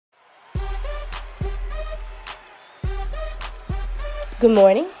Good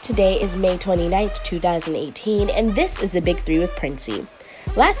morning. Today is May 29th, 2018, and this is the Big Three with Prinsey.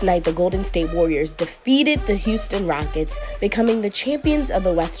 Last night, the Golden State Warriors defeated the Houston Rockets, becoming the champions of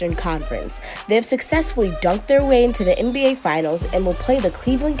the Western Conference. They have successfully dunked their way into the NBA Finals and will play the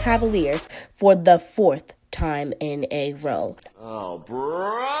Cleveland Cavaliers for the fourth time in a row. Oh,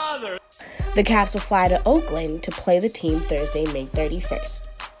 brother! The Cavs will fly to Oakland to play the team Thursday, May 31st.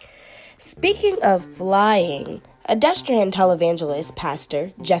 Speaking of flying, pedestrian televangelist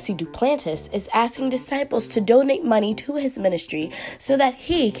pastor Jesse Duplantis is asking disciples to donate money to his ministry so that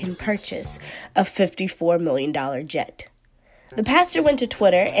he can purchase a $54 million jet. The pastor went to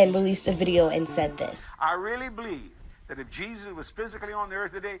Twitter and released a video and said this. I really believe that if Jesus was physically on the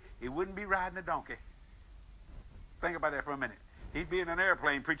earth today, he wouldn't be riding a donkey. Think about that for a minute. He'd be in an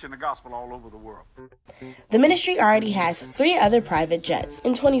airplane preaching the gospel all over the world. The ministry already has 3 other private jets.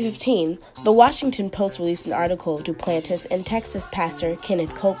 In 2015, the Washington Post released an article of Duplantis and Texas pastor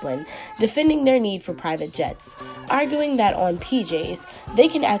Kenneth Copeland defending their need for private jets, arguing that on PJs, they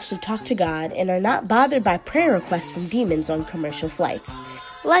can actually talk to God and are not bothered by prayer requests from demons on commercial flights.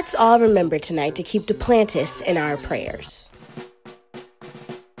 Let's all remember tonight to keep Duplantis in our prayers.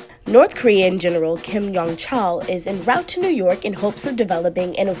 North Korean General Kim Jong-chol is en route to New York in hopes of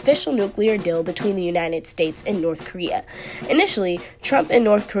developing an official nuclear deal between the United States and North Korea. Initially, Trump and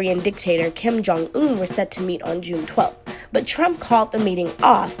North Korean dictator Kim Jong-un were set to meet on June 12th, but Trump called the meeting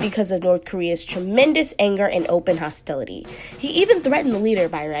off because of North Korea's tremendous anger and open hostility. He even threatened the leader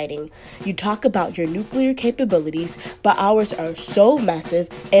by writing, "You talk about your nuclear capabilities, but ours are so massive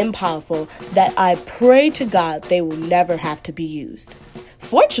and powerful that I pray to God they will never have to be used."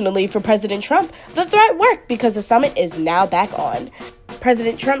 Fortunately for President Trump, the threat worked because the summit is now back on.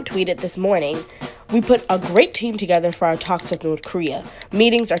 President Trump tweeted this morning, "We put a great team together for our talks with North Korea.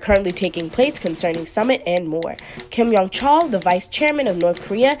 Meetings are currently taking place concerning summit and more. Kim Jong-chol, the vice chairman of North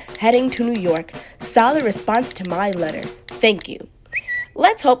Korea, heading to New York. Solid response to my letter. Thank you."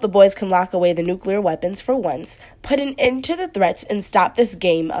 Let's hope the boys can lock away the nuclear weapons for once, put an end to the threats, and stop this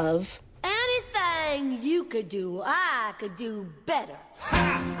game of anything you could do, I could do better.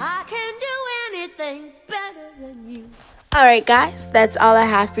 I can do anything better than you. Alright guys, that's all I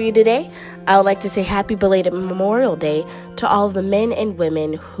have for you today. I would like to say happy belated Memorial Day to all of the men and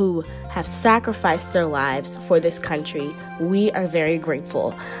women who have sacrificed their lives for this country. We are very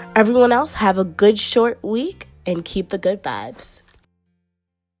grateful. Everyone else, have a good short week and keep the good vibes.